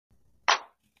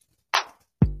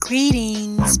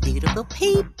Greetings, beautiful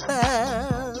people.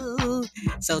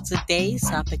 So today's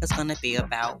topic is going to be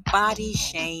about body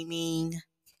shaming.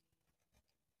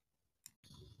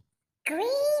 Greetings,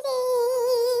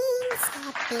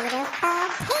 my beautiful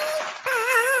people.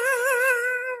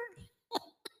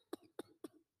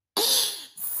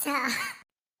 So,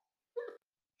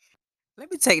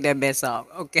 Let me take that mess off.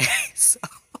 Okay, so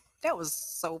that was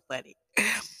so funny.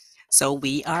 So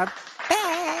we are back.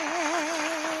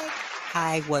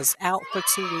 I was out for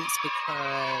 2 weeks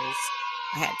because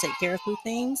I had to take care of a few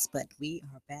things, but we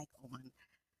are back on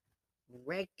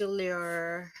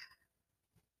regular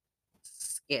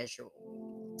schedule.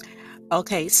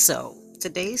 Okay, so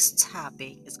today's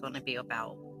topic is going to be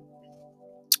about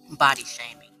body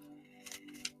shaming.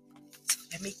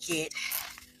 Let me get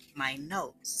my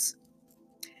notes.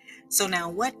 So now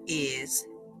what is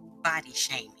body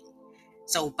shaming?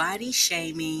 So body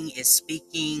shaming is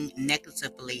speaking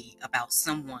negatively about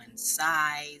someone's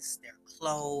size, their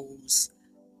clothes,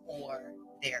 or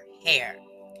their hair.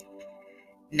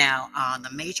 Now,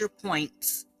 the major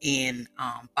points in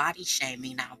body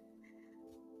shaming. Now,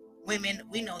 women,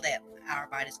 we know that our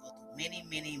bodies go through many,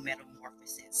 many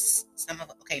metamorphoses. Some of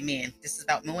okay, men. This is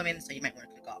about women, so you might want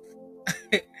to click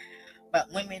off.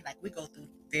 But women, like we go through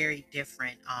very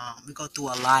different. We go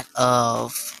through a lot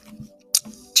of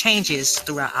changes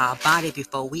throughout our body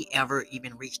before we ever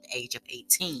even reach the age of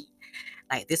 18.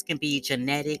 Like this can be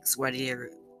genetics, whether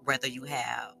you're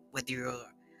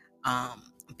um,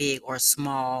 big or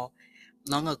small.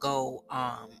 Long ago,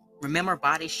 remember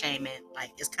body shaming?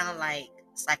 Like it's kind of like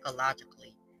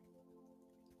psychologically.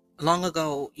 Long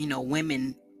ago,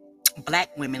 women,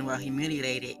 black women were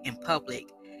humiliated in public.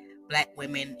 Black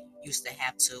women used to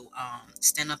have to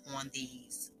stand up on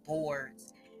these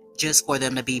boards just for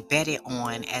them to be betted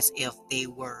on as if they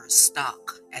were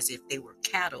stock, as if they were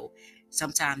cattle.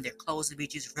 Sometimes their clothes would be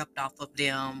just ripped off of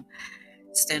them,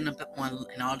 standing up on,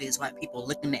 and all these white people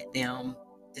looking at them,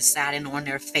 deciding on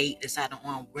their fate, deciding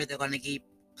on where they're going to get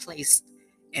placed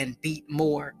and beat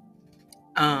more.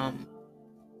 Um,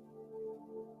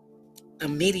 the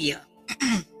media,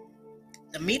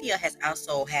 the media has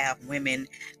also have women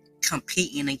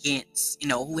competing against,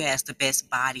 who has the best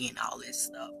body and all this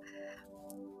stuff.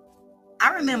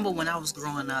 I remember when I was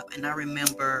growing up, and I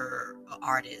remember an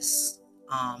artist,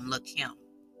 Lil' Kim.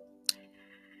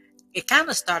 It kind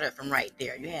of started from right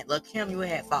there. You had Lil' Kim, you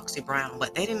had Foxy Brown,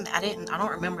 but I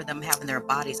don't remember them having their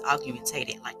bodies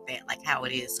augmentated like that, like how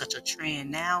it is such a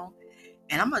trend now.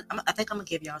 And I think I'm gonna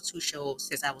give y'all two shows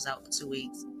since I was out for 2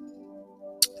 weeks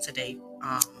today.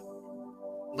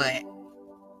 But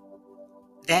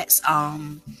that's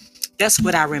um, that's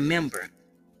what I remember.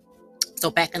 So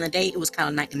back in the day, it was kind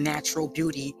of like natural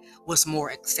beauty was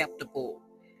more acceptable.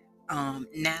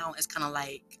 Now it's kind of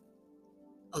like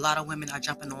a lot of women are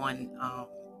jumping on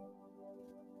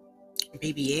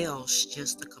BBLs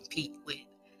just to compete with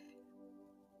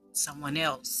someone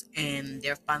else, and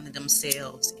they're finding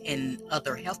themselves in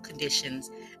other health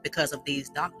conditions because of these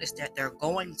doctors that they're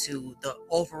going to. The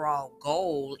overall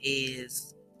goal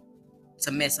is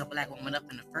to mess a black woman up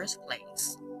in the first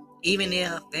place. Even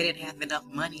if they didn't have enough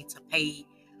money to pay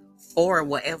for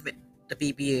whatever the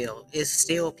BBL, is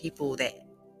still people that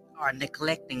are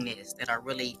neglecting this, that are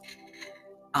really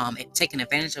taking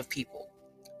advantage of people.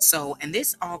 So, and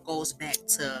this all goes back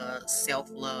to self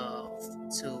love,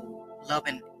 to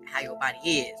loving how your body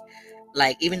is.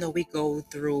 Like, even though we go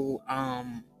through a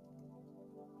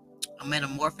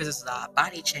metamorphosis,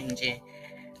 body changing,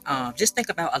 just think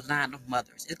about a line of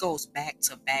mothers. It goes back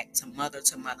to mother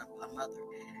to mother to mother,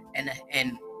 and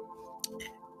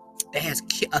that has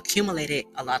accumulated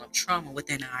a lot of trauma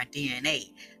within our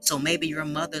DNA. So maybe your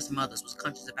mother's mothers was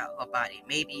conscious about her body.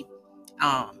 Maybe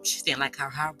she didn't like how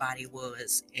her body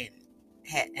was and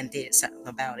had and did something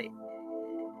about it.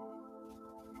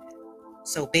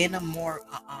 So being a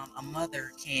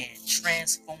mother can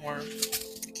transform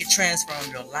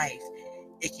your life.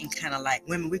 It can kind of like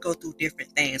women, we go through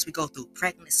different things. We go through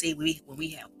pregnancy. When we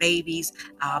have babies,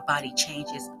 our body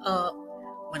changes up.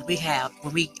 When we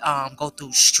go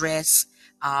through stress,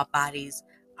 our bodies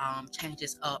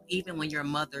changes up. Even when your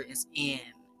mother is even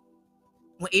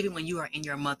when you are in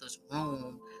your mother's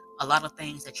room, a lot of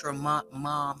things that your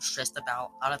mom stressed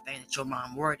about, a lot of things that your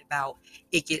mom worried about,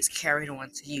 it gets carried on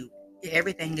to you.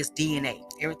 Everything is DNA.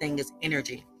 Everything is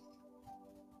energy.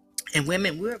 And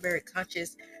women, we're very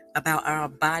conscious about our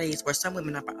bodies. Where some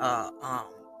women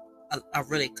are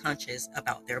really conscious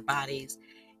about their bodies.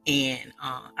 And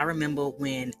I remember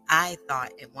when I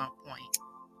thought at one point,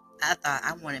 I thought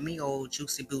I wanted me old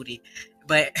juicy booty,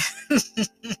 but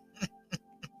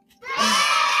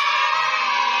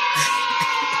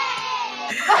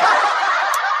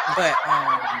But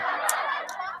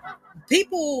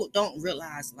people don't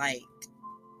realize, like,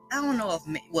 I don't know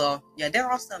if well, yeah, there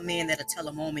are some men that'll tell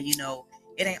a woman,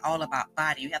 it ain't all about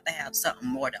body. You have to have something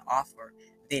more to offer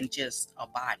than just a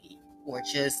body, or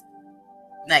just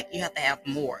like you have to have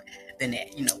more than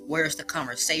that. Where's the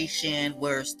conversation?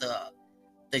 Where's the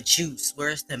juice?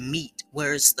 Where's the meat?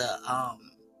 Where's the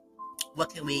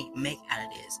what can we make out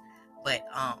of this? But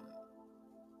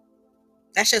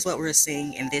that's just what we're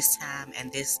seeing in this time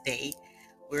and this day.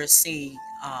 We're seeing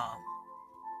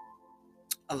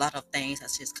a lot of things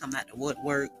that's just come out the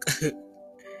woodwork.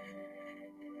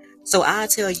 So I'll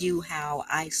tell you how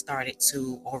I started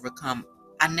to overcome.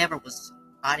 I never was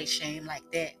body shamed like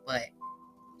that, but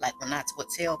like when I would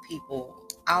tell people,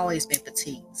 I always been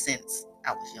petite since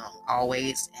I was young.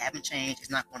 Always haven't changed. It's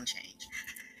not going to change.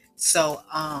 So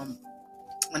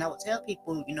when I would tell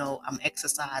people, I'm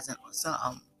exercising or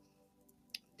something,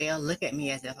 they'll look at me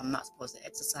as if I'm not supposed to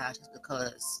exercise just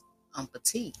because I'm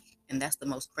petite, and that's the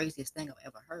most craziest thing I've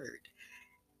ever heard.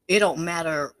 It don't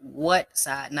matter what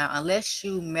side. Now, unless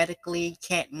you medically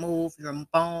can't move your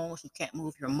bones, you can't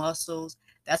move your muscles,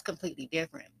 that's completely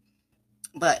different.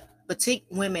 But petite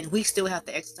women, we still have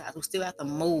to exercise. We still have to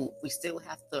move. We still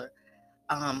have to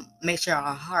make sure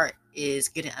our heart is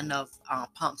getting enough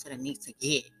pumps that it needs to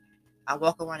get. I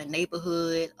walk around the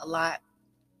neighborhood a lot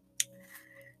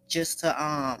just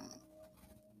to,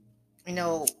 you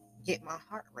know, get my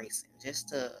heart racing, just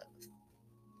to,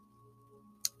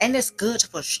 and it's good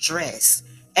for stress.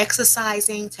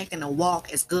 Exercising, taking a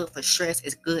walk is good for stress.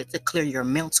 It's good to clear your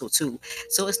mental too.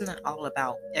 So it's not all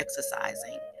about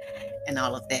exercising and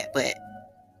all of that. But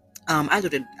I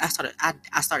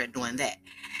started doing that.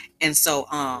 And so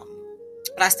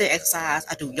but I still exercise.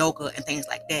 I do yoga and things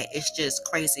like that. It's just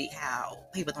crazy how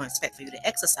people don't expect for you to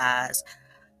exercise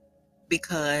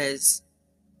because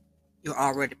you're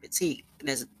already petite.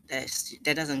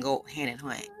 That doesn't go hand in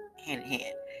hand. Hand in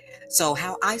hand. So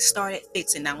how I started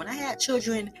fixing, now when I had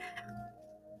children,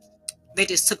 they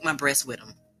just took my breasts with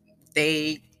them.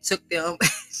 They took them.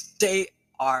 They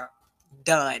are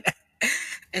done.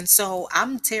 And so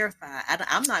I'm terrified.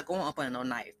 I'm not going up under no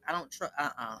knife. I don't trust.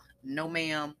 No,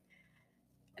 ma'am.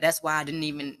 That's why I didn't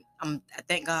even. I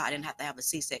thank God I didn't have to have a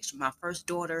C-section. My first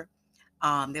daughter,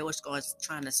 they was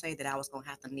trying to say that I was going to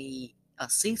have to need a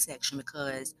C-section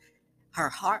because her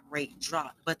heart rate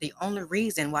dropped. But the only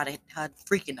reason why her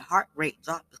freaking heart rate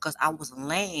dropped because I was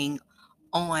laying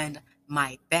on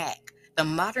my back. The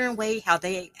modern way how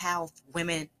they have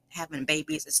women having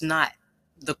babies, it's not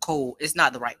it's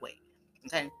not the right way.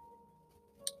 Okay.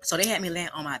 So they had me laying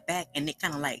on my back, and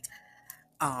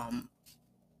um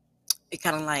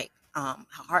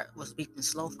her heart was beating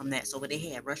slow from that. So when they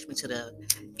had rushed me to the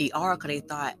ER because they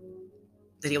thought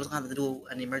that he was going to have to do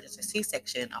an emergency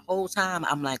C-section. The whole time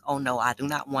I'm like, oh no, I do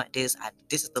not want this.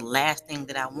 This is the last thing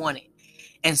that I wanted.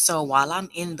 And so while I'm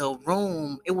in the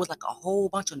room, it was like a whole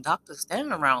bunch of doctors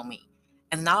standing around me.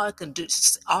 And all I could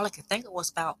think of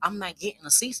was about, I'm not getting a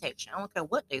C-section. I don't care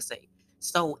what they say.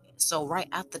 So right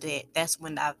after that, that's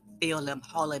when I feel them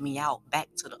hauling me out back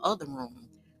to the other room.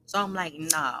 So I'm like,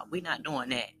 nah, we're not doing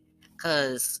that.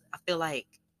 Cause I feel like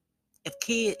if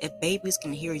babies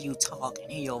can hear you talk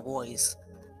and hear your voice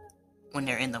when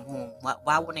they're in the womb,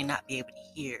 why would they not be able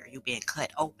to hear you being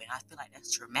cut open? I feel like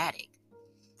that's traumatic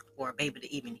for a baby to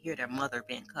even hear their mother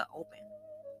being cut open.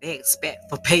 They expect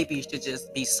for babies to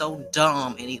just be so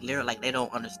dumb and literally like they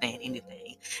don't understand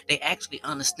anything. They actually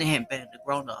understand better than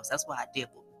grown-ups. That's why I deal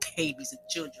with babies and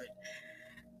children,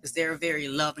 because they're very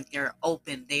loving, they're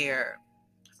open, they're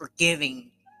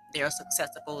forgiving, they're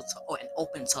susceptible to and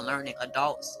open to learning.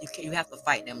 Adults, you have to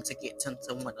fight them to get them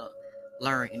to want to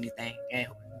learn anything, and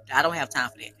I don't have time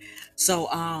for that.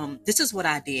 So this is what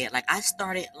I did. Like I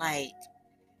started like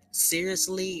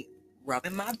seriously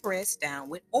rubbing my breasts down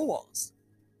with oils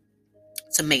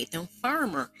to make them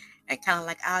firmer, and kind of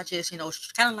like I just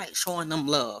kind of like showing them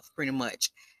love pretty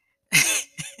much.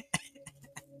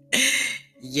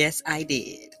 Yes, I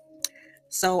did.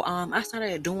 So I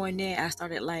started doing that. I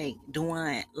started like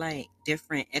doing like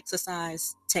different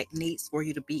exercise techniques for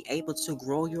you to be able to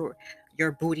grow your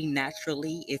booty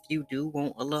naturally if you do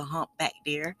want a little hump back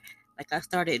there. Like I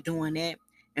started doing that,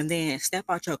 and then step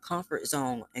out your comfort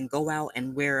zone and go out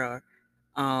and wear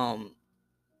a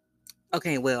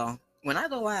okay, well, when I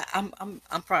go out, I'm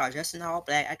probably dressed in all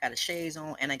black. I got a shades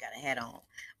on and I got a hat on,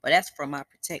 but that's for my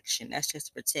protection. That's just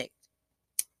to protect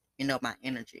my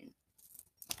energy.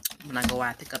 When I go out,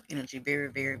 I pick up energy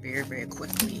very, very, very, very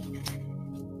quickly.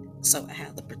 So I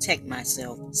have to protect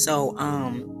myself. So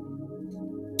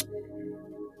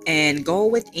and go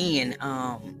within.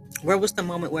 Where was the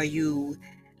moment where you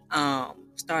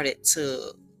started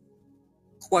to?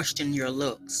 question your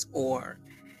looks, or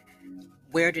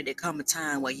where did it come a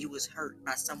time where you was hurt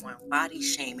by someone body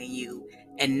shaming you,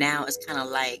 and now it's kind of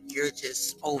like you're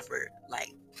just over it,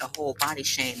 like the whole body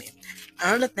shaming.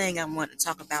 Another thing I want to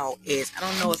talk about is, I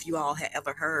don't know if you all have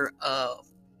ever heard of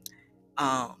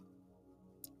um,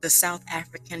 the South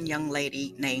African young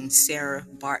lady named Sarah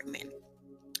Bartman.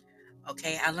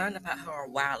 Okay, I learned about her a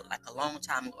while, like a long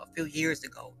time ago, a few years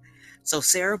ago. So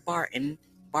Sarah Bartman,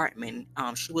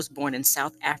 she was born in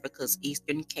South Africa's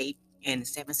Eastern Cape in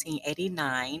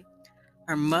 1789.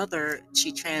 Her mother,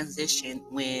 she transitioned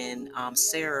when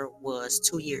Sarah was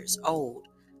 2 years old.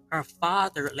 Her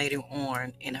father, later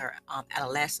on in her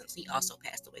adolescence, he also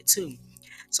passed away too.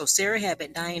 So Sarah had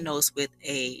been diagnosed with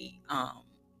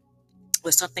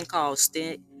something called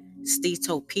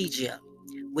steatopedia,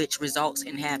 which results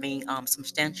in having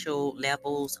substantial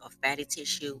levels of fatty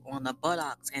tissue on the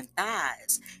buttocks and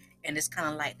thighs. And it's kind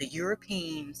of like the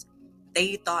Europeans,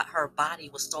 they thought her body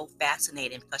was so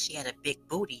fascinating because she had a big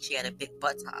booty, she had a big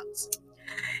buttocks.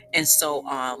 And so,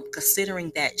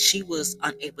 considering that she was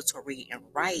unable to read and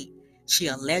write, she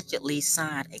allegedly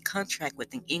signed a contract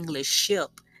with an English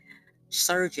ship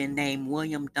surgeon named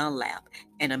William Dunlap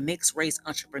and a mixed race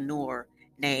entrepreneur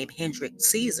named Hendrik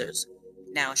Caesars.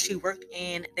 Now, she worked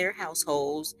in their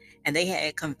households, and they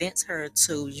had convinced her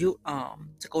to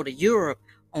go to Europe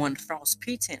on false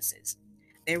pretenses.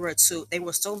 They were so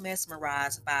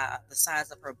mesmerized by the size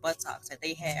of her buttocks that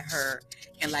they had her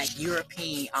in like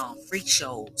European freak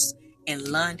shows in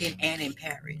London and in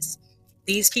Paris.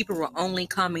 These people were only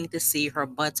coming to see her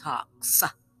buttocks.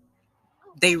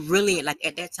 They really, like,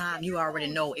 at that time, you already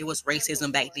know it was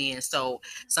racism back then. So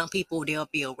some people, they'll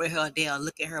be with her, they'll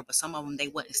look at her, but some of them, they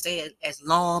wouldn't stay as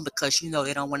long because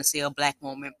they don't want to see a black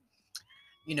woman,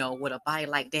 with a body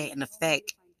like that. And the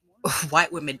fact,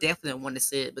 white women definitely want to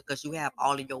see it because you have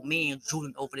all of your men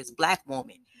drooling over this black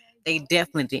woman. They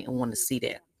definitely didn't want to see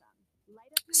that.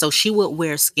 So she would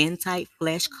wear skin tight,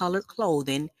 flesh colored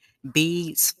clothing,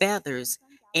 beads, feathers,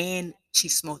 and she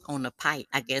smoked on the pipe,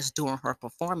 I guess, during her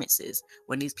performances.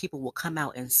 When these people would come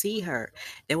out and see her,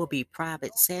 there would be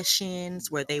private sessions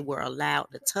where they were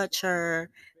allowed to touch her.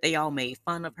 They all made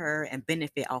fun of her and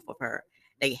benefit off of her.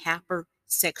 They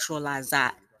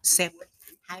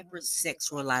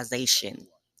hypersexualization.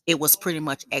 It was pretty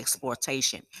much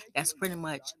exploitation. That's pretty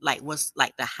much like what's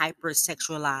like the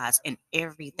hypersexualized in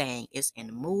everything. It's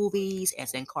in movies,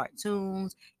 it's in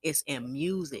cartoons, it's in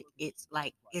music. It's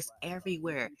like it's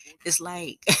everywhere. It's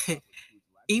like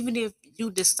even if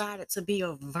you decided to be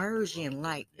a virgin,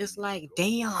 like it's like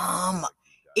damn,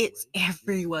 it's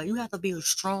everywhere. You have to be a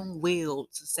strong will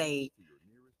to say,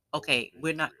 okay,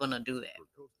 we're not gonna do that.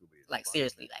 Like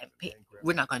seriously, like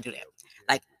we're not gonna do that.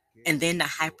 Like, and then the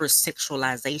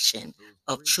hypersexualization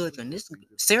of children. This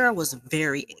Sarah was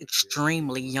very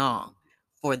extremely young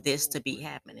for this to be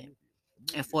happening,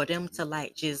 and for them to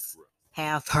like just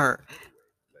have her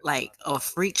like a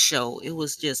freak show. It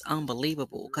was just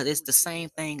unbelievable because it's the same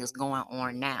thing is going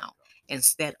on now.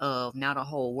 Instead of now the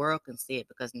whole world can see it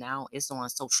because now it's on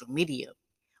social media.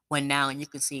 When now you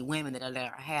can see women that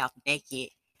are half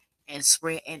naked and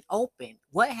spread and open.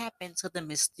 What happened to the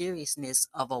mysteriousness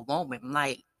of a woman?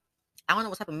 Like, I don't know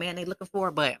what type of man they looking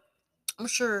for, but I'm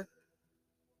sure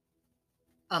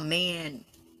a man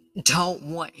don't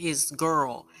want his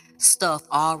girl stuff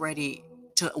already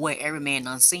to where every man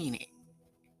done seen it.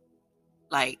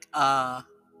 Like,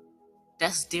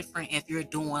 that's different if you're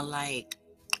doing like,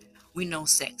 we know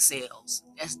sex sales.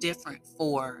 That's different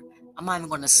for, I'm not even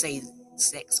gonna say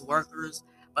sex workers,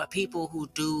 but people who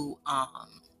do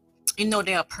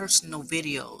their personal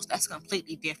videos. That's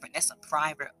completely different. That's a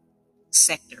private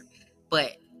sector.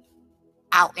 But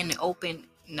out in the open,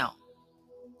 no.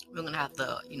 We're gonna have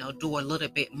to, do a little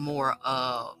bit more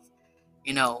of,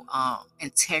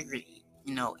 integrity.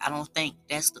 I don't think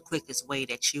that's the quickest way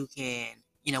that you can,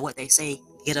 what they say,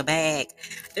 get a bag.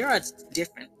 There are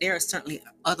certainly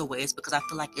other ways because I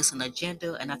feel like it's an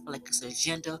agenda, and I feel like it's an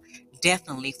agenda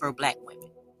definitely for black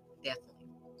women. Definitely.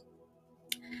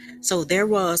 So there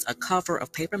was a cover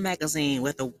of Paper Magazine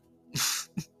with a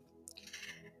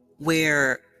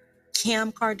where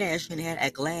Kim Kardashian had a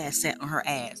glass set on her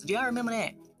ass. Do y'all remember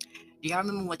that? Do y'all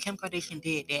remember when Kim Kardashian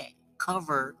did that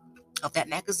cover of that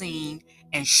magazine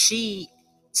and she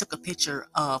took a picture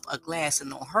of a glass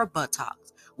and on her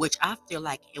buttocks, which I feel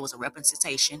like it was a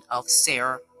representation of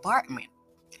Sarah Bartman.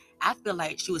 I feel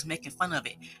like she was making fun of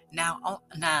it. Now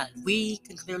we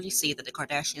can clearly see that the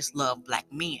Kardashians love black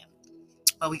men,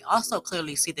 but we also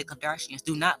clearly see the Kardashians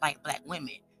do not like black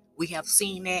women. We have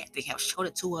seen that. They have showed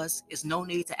it to us. There's no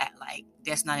need to act like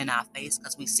that's not in our face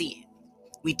because we see it.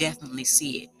 We definitely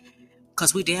see it.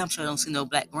 Because we damn sure don't see no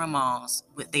black grandmas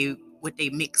with they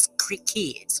mixed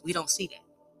kids. We don't see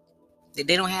that.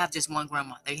 They don't have just one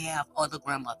grandma. They have other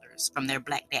grandmothers from their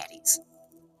black daddies.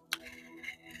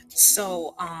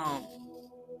 So,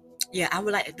 yeah, I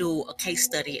would like to do a case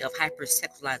study of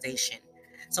hypersexualization.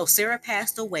 So Sarah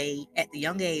passed away at the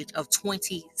young age of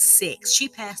 26. She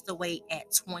passed away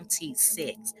at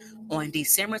 26 on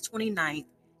December 29th,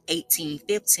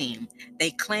 1815.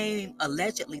 They claim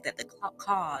allegedly that the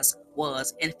cause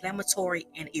was inflammatory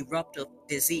and eruptive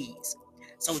disease.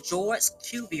 So George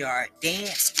Cuvier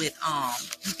danced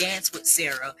with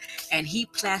Sarah, and he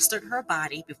plastered her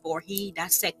body before he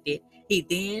dissected. He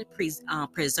then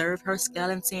preserved her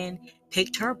skeleton,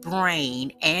 picked her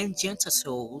brain and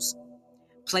genitals,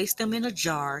 placed them in a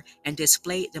jar, and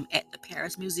displayed them at the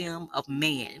Paris Museum of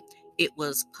Man. It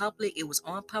was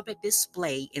on public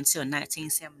display until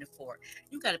 1974.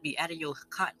 You got to be out of your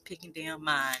cotton picking damn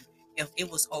mind if it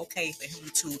was okay for him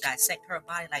to dissect her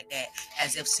body like that,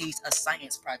 as if she's a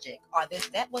science project.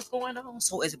 That what's going on?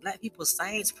 So is black people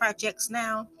science projects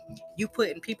now? You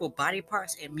putting people body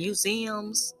parts in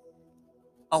museums?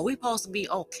 Are we supposed to be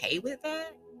okay with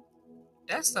that?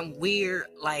 That's some weird,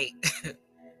 like,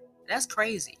 that's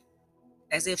crazy.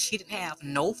 As if she didn't have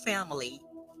no family.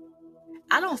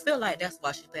 I don't feel like that's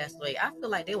why she passed away. I feel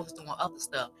like they was doing other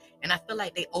stuff. And I feel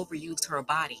like they overused her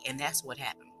body, and that's what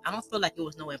happened. I don't feel like it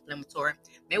was no inflammatory.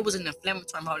 Maybe it was an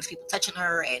inflammatory, all these people touching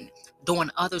her and doing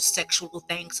other sexual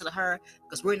things to her.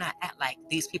 Because we're not act like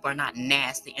these people are not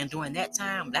nasty. And during that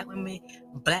time,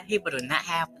 black people did not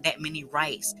have that many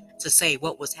rights to say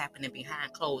what was happening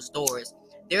behind closed doors.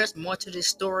 There's more to this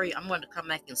story. I'm going to come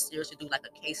back and seriously do like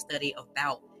a case study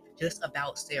about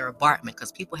Sarah Bartman,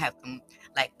 because people have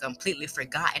completely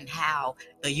forgotten how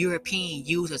the European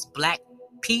uses black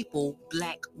people,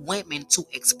 black women, to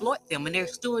exploit them, and they're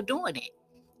still doing it.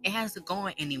 It hasn't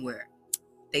gone anywhere.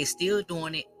 They still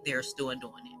doing it. They're still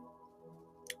doing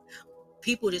it.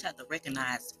 People just have to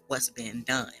recognize what's been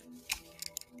done.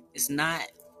 It's not.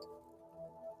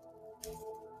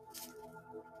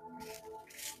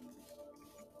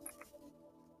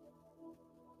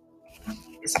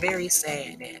 It's very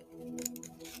sad that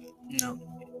you know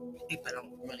people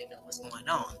don't really know what's going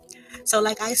on. So,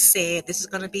 like I said, this is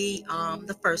gonna be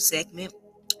the first segment,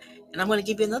 and I'm gonna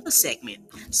give you another segment.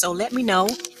 So let me know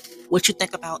what you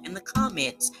think about in the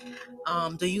comments.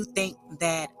 Do you think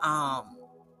that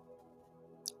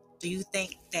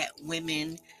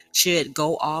women should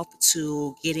go off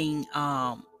to getting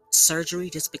surgery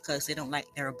just because they don't like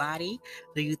their body?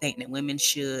 Do you think that women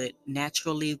should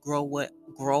naturally grow,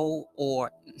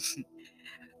 or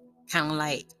kind of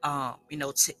like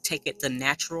take it the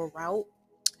natural route?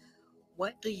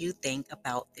 What do you think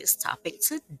about this topic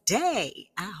today?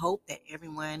 I hope that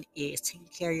everyone is taking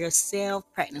care of yourself,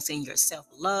 practicing your self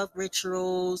love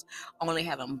rituals, only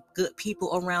having good people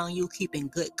around you, keeping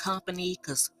good company,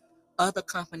 because other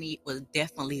company will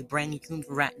definitely bring you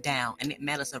right down. And it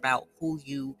matters about who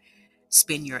you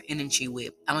spend your energy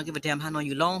with. I don't give a damn how long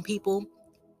you loan people.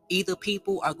 Either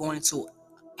people are going to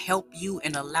help you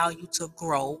and allow you to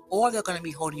grow, or they're going to be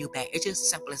holding you back. It's just as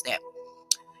simple as that.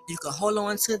 You can hold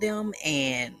on to them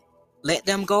and let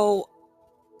them go.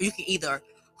 You can either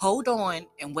hold on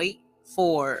and wait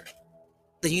for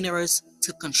the universe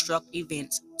to construct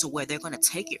events to where they're going to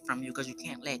take it from you because you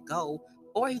can't let go,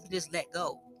 or you can just let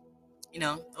go.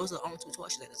 Those are the only two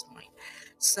choices at this point.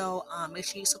 So make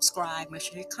sure you subscribe, make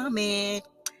sure you comment,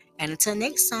 and until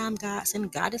next time, guys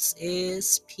and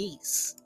goddesses, peace.